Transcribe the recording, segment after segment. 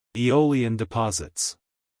Eolian deposits.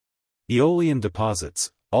 Eolian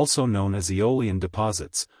deposits, also known as aeolian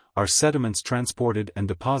deposits, are sediments transported and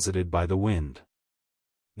deposited by the wind.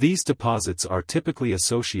 These deposits are typically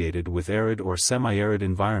associated with arid or semi-arid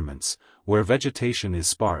environments, where vegetation is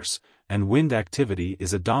sparse, and wind activity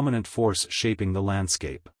is a dominant force shaping the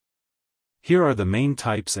landscape. Here are the main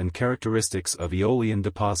types and characteristics of aeolian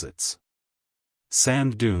deposits.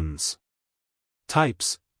 Sand dunes.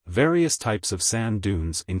 Types. Various types of sand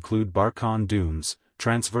dunes include Barcon dunes,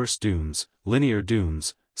 transverse dunes, linear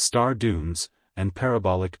dunes, star dunes, and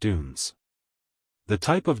parabolic dunes. The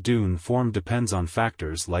type of dune formed depends on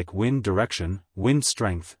factors like wind direction, wind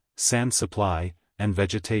strength, sand supply, and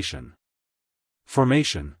vegetation.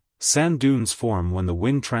 Formation. Sand dunes form when the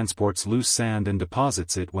wind transports loose sand and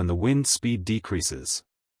deposits it when the wind speed decreases.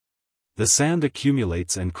 The sand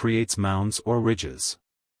accumulates and creates mounds or ridges.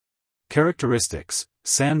 Characteristics.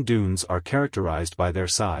 Sand dunes are characterized by their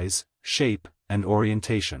size, shape, and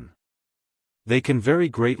orientation. They can vary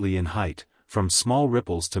greatly in height, from small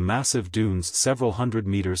ripples to massive dunes several hundred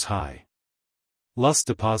meters high. Loess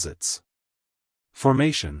deposits.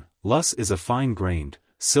 Formation. Loess is a fine-grained,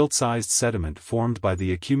 silt-sized sediment formed by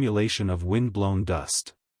the accumulation of wind-blown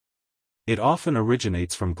dust. It often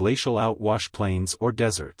originates from glacial outwash plains or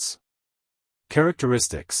deserts.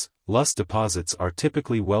 Characteristics. Loess deposits are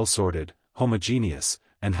typically well-sorted, homogeneous,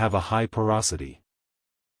 and have a high porosity.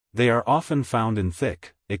 They are often found in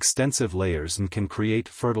thick, extensive layers and can create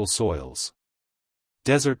fertile soils.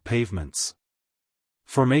 Desert pavements.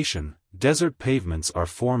 Formation. Desert pavements are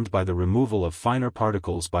formed by the removal of finer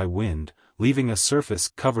particles by wind, leaving a surface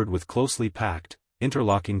covered with closely packed,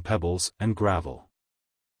 interlocking pebbles and gravel.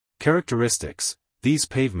 Characteristics. These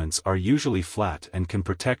pavements are usually flat and can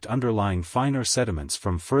protect underlying finer sediments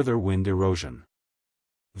from further wind erosion.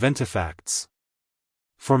 Ventifacts.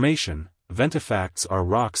 Formation. Ventifacts are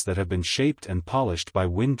rocks that have been shaped and polished by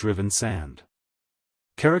wind-driven sand.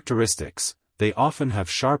 Characteristics. They often have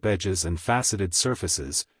sharp edges and faceted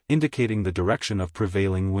surfaces, indicating the direction of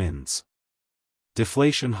prevailing winds.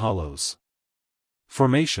 Deflation hollows.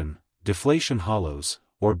 Formation. Deflation hollows,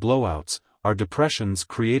 or blowouts, are depressions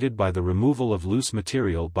created by the removal of loose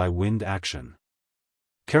material by wind action.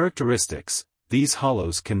 Characteristics. These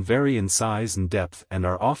hollows can vary in size and depth and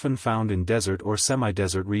are often found in desert or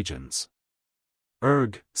semi-desert regions.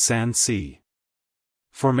 Erg, sand sea.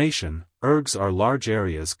 Formation. Ergs are large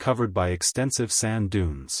areas covered by extensive sand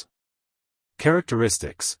dunes.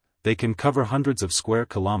 Characteristics. They can cover hundreds of square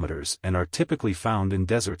kilometers and are typically found in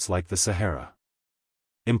deserts like the Sahara.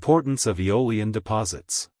 Importance of aeolian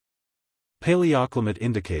deposits. Paleoclimate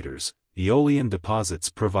indicators. Aeolian deposits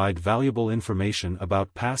provide valuable information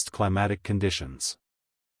about past climatic conditions.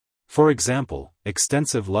 For example,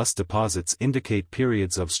 extensive loess deposits indicate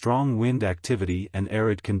periods of strong wind activity and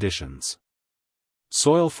arid conditions.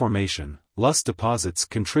 Soil formation. Loess deposits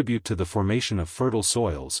contribute to the formation of fertile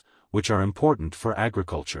soils, which are important for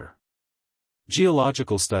agriculture.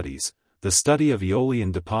 Geological studies. The study of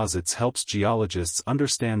aeolian deposits helps geologists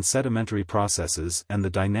understand sedimentary processes and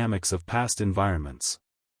the dynamics of past environments.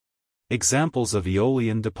 Examples of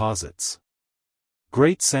aeolian deposits.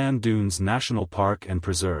 Great Sand Dunes National Park and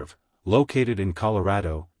Preserve, located in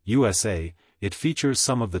Colorado, USA, it features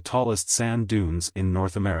some of the tallest sand dunes in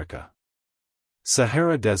North America.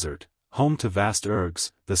 Sahara Desert, home to vast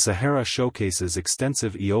ergs, the Sahara showcases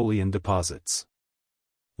extensive aeolian deposits.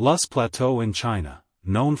 Loess Plateau in China.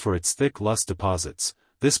 Known for its thick loess deposits,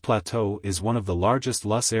 this plateau is one of the largest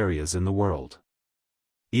loess areas in the world.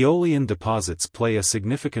 Eolian deposits play a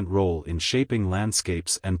significant role in shaping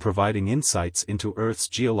landscapes and providing insights into Earth's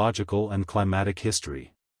geological and climatic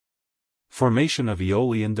history. Formation of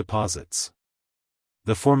aeolian deposits.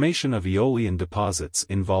 The formation of aeolian deposits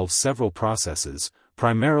involves several processes,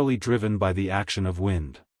 primarily driven by the action of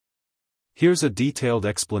wind. Here's a detailed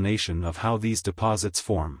explanation of how these deposits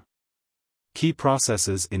form. Key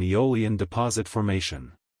processes in aeolian deposit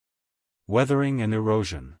formation. Weathering and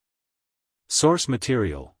erosion. Source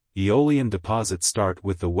material. Aeolian deposits start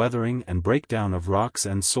with the weathering and breakdown of rocks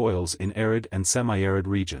and soils in arid and semi-arid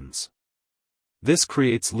regions. This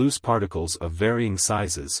creates loose particles of varying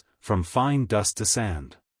sizes, from fine dust to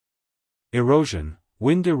sand. Erosion.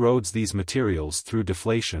 Wind erodes these materials through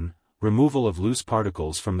deflation, removal of loose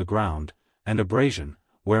particles from the ground, and abrasion,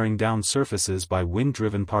 wearing down surfaces by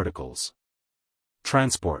wind-driven particles.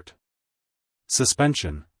 Transport.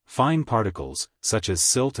 Suspension. Fine particles, such as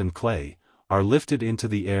silt and clay, are lifted into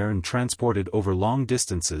the air and transported over long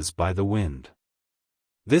distances by the wind.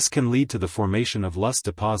 This can lead to the formation of loess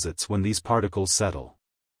deposits when these particles settle.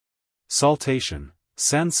 Saltation.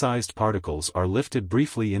 sand-sized particles are lifted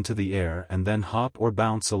briefly into the air and then hop or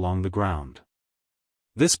bounce along the ground.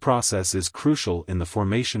 This process is crucial in the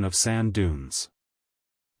formation of sand dunes.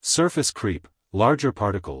 Surface creep: larger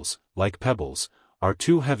particles, like pebbles, are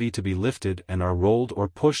too heavy to be lifted and are rolled or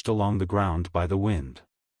pushed along the ground by the wind.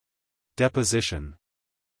 Deposition: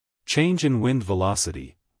 change in wind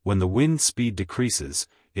velocity: when the wind speed decreases,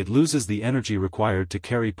 it loses the energy required to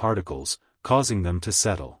carry particles, causing them to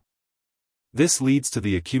settle. This leads to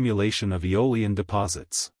the accumulation of aeolian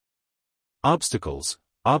deposits. Obstacles: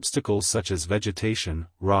 obstacles such as vegetation,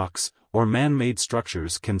 rocks, or man-made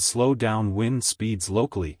structures can slow down wind speeds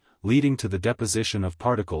locally, leading to the deposition of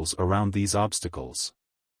particles around these obstacles.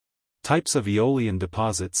 Types of aeolian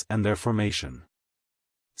deposits and their formation.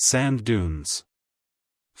 Sand dunes.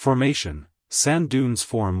 Formation: sand dunes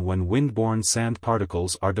form when wind-borne sand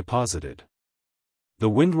particles are deposited. The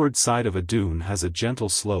windward side of a dune has a gentle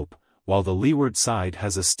slope, while the leeward side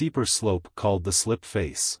has a steeper slope called the slip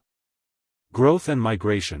face. Growth and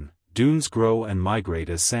migration: dunes grow and migrate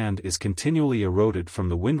as sand is continually eroded from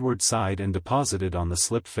the windward side and deposited on the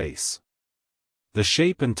slip face. The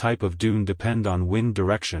shape and type of dune depend on wind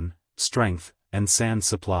direction, strength, and sand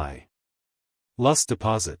supply. Loess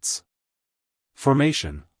deposits.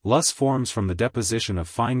 Formation: loess forms from the deposition of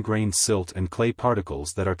fine-grained silt and clay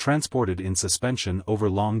particles that are transported in suspension over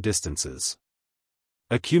long distances.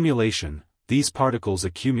 Accumulation: these particles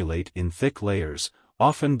accumulate in thick layers,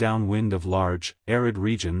 often downwind of large, arid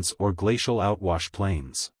regions or glacial outwash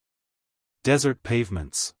plains. Desert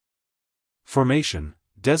pavements. Formation: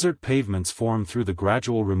 desert pavements form through the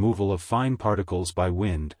gradual removal of fine particles by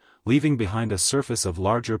wind, leaving behind a surface of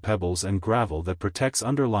larger pebbles and gravel that protects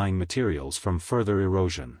underlying materials from further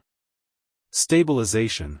erosion.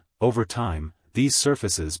 Stabilization: over time, these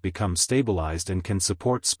surfaces become stabilized and can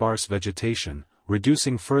support sparse vegetation,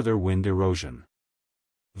 reducing further wind erosion.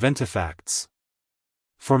 Ventifacts.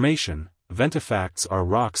 Formation: ventifacts are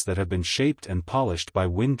rocks that have been shaped and polished by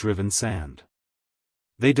wind-driven sand.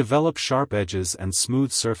 They develop sharp edges and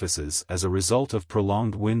smooth surfaces as a result of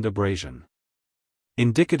prolonged wind abrasion.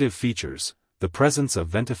 Indicative features: the presence of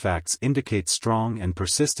ventifacts indicates strong and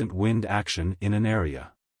persistent wind action in an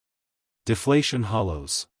area. Deflation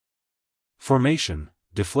hollows. Formation: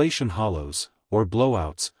 deflation hollows, or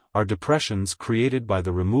blowouts, are depressions created by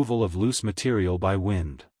the removal of loose material by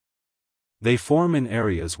wind. They form in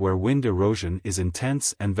areas where wind erosion is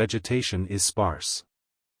intense and vegetation is sparse.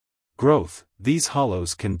 Growth: these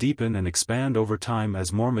hollows can deepen and expand over time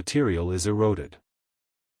as more material is eroded.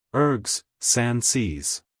 Ergs, sand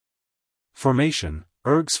seas. Formation: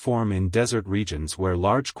 ergs form in desert regions where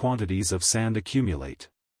large quantities of sand accumulate.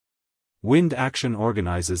 Wind action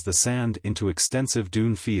organizes the sand into extensive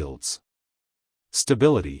dune fields.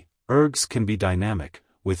 Stability: ergs can be dynamic,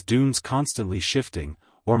 with dunes constantly shifting,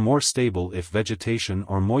 or more stable if vegetation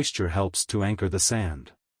or moisture helps to anchor the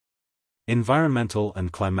sand. Environmental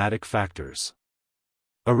and climatic factors.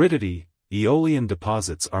 Aridity: aeolian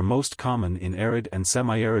deposits are most common in arid and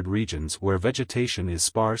semi-arid regions where vegetation is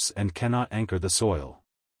sparse and cannot anchor the soil.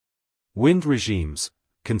 Wind regimes: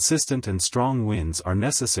 consistent and strong winds are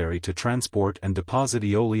necessary to transport and deposit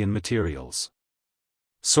aeolian materials.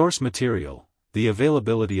 Source material: the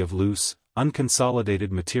availability of loose, unconsolidated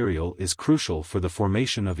material is crucial for the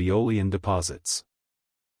formation of aeolian deposits.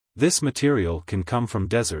 This material can come from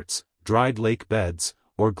deserts, dried lake beds,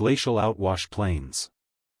 or glacial outwash plains.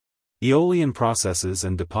 Eolian processes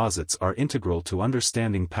and deposits are integral to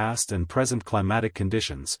understanding past and present climatic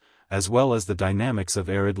conditions, as well as the dynamics of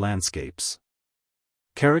arid landscapes.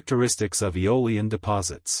 Characteristics of aeolian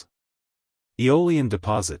deposits. Aeolian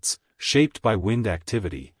deposits, shaped by wind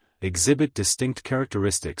activity, exhibit distinct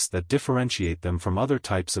characteristics that differentiate them from other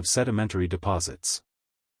types of sedimentary deposits.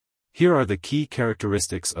 Here are the key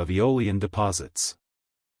characteristics of aeolian deposits.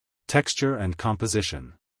 Texture and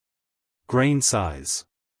composition. Grain size.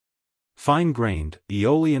 Fine-grained,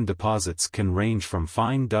 aeolian deposits can range from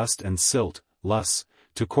fine dust and silt, loess,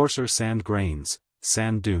 to coarser sand grains,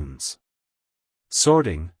 sand dunes.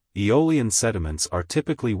 Sorting. Eolian sediments are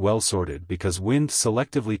typically well sorted because wind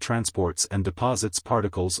selectively transports and deposits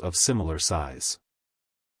particles of similar size.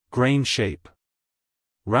 Grain shape.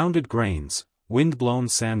 Rounded grains. Wind-blown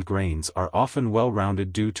sand grains are often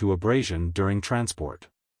well-rounded due to abrasion during transport.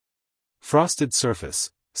 Frosted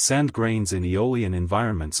surface. Sand grains in aeolian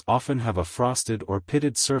environments often have a frosted or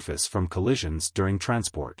pitted surface from collisions during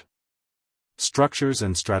transport. Structures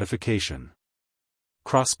and stratification.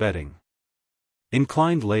 Cross-bedding.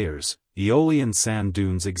 Inclined layers. Eolian sand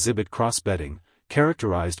dunes exhibit cross-bedding,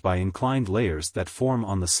 characterized by inclined layers that form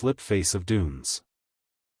on the slip face of dunes.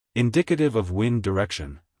 Indicative of wind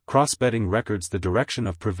direction. crossbedding records the direction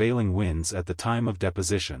of prevailing winds at the time of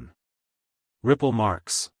deposition. Ripple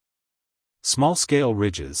marks. Small-scale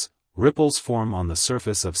ridges, ripples form on the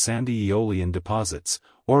surface of sandy Eolian deposits,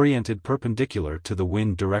 oriented perpendicular to the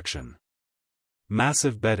wind direction.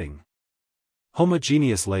 Massive bedding.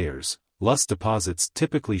 Homogeneous layers, loess deposits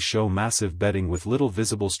typically show massive bedding with little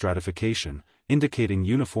visible stratification, indicating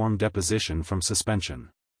uniform deposition from suspension.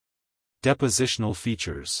 Depositional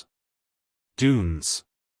features. Dunes.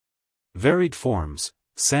 Varied forms.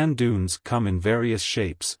 Sand dunes come in various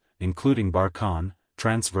shapes, including barcon,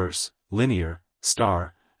 transverse, linear,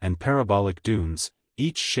 star, and parabolic dunes,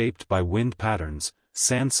 each shaped by wind patterns,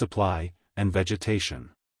 sand supply, and vegetation.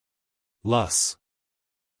 Loess.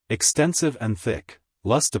 Extensive and thick.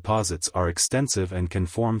 Loess deposits are extensive and can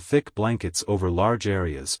form thick blankets over large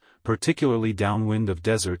areas, particularly downwind of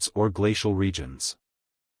deserts or glacial regions.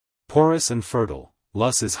 Porous and fertile.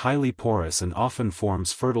 Loess is highly porous and often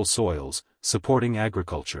forms fertile soils, supporting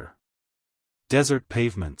agriculture. Desert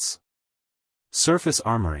pavements. Surface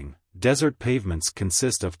armoring. Desert pavements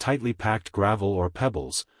consist of tightly packed gravel or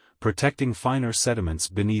pebbles, protecting finer sediments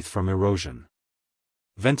beneath from erosion.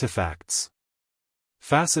 Ventifacts.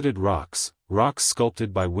 Faceted rocks, rocks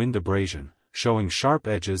sculpted by wind abrasion, showing sharp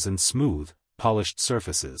edges and smooth, polished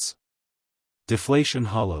surfaces. Deflation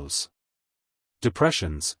hollows.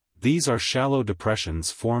 Depressions. These are shallow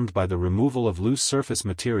depressions formed by the removal of loose surface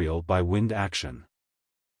material by wind action.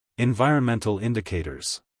 Environmental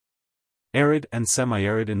indicators. Arid and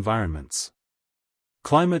semi-arid environments.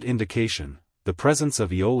 Climate indication. The presence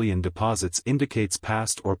of Eolian deposits indicates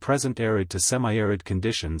past or present arid to semi-arid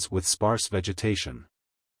conditions with sparse vegetation.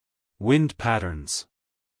 Wind patterns.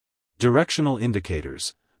 Directional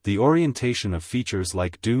indicators. The orientation of features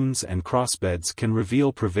like dunes and crossbeds can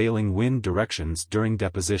reveal prevailing wind directions during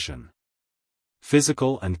deposition.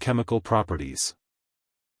 Physical and chemical properties.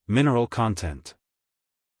 Mineral content.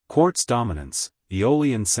 Quartz dominance.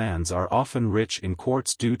 Eolian sands are often rich in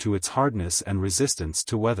quartz due to its hardness and resistance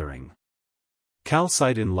to weathering.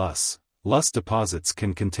 Calcite in loess. Loess deposits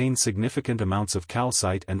can contain significant amounts of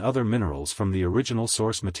calcite and other minerals from the original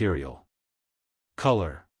source material.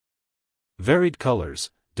 Color. Varied colors.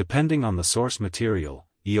 Depending on the source material,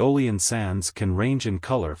 Eolian sands can range in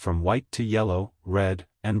color from white to yellow, red,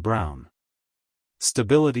 and brown.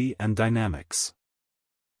 Stability and dynamics.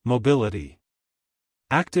 Mobility.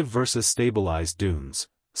 Active versus stabilized dunes.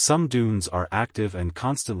 Some dunes are active and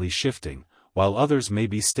constantly shifting, while others may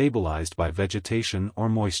be stabilized by vegetation or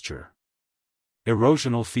moisture.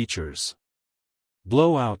 Erosional features.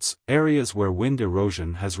 Blowouts, areas where wind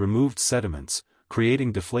erosion has removed sediments,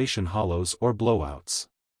 creating deflation hollows or blowouts.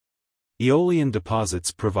 Eolian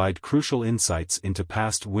deposits provide crucial insights into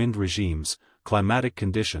past wind regimes, climatic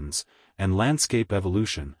conditions, and landscape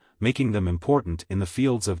evolution, making them important in the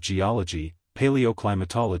fields of geology,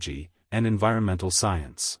 paleoclimatology, and environmental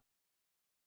science.